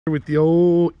With the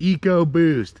old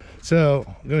Ecoboost. So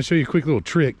I'm going to show you a quick little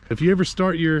trick. If you ever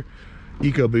start your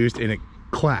Ecoboost and it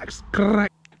clacks,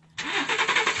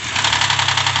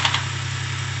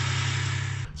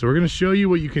 so we're going to show you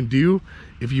what you can do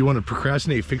if you want to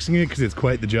procrastinate fixing it, because it's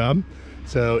quite the job.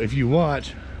 So if you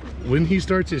watch, when he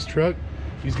starts his truck,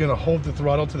 he's going to hold the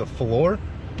throttle to the floor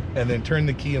and then turn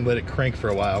the key and let it crank for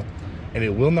a while, and it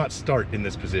will not start in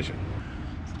this position.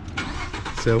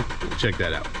 So check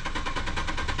that out.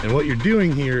 And what you're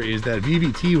doing here is that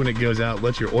VVT, when it goes out,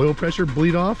 lets your oil pressure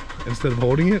bleed off instead of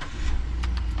holding it.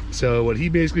 So what he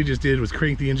basically just did was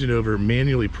crank the engine over,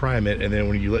 manually prime it, and then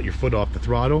when you let your foot off the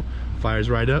throttle, fires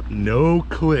right up, no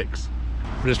clicks.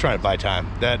 We're just trying to buy time.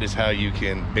 That is how you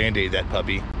can band-aid that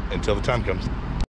puppy until the time comes.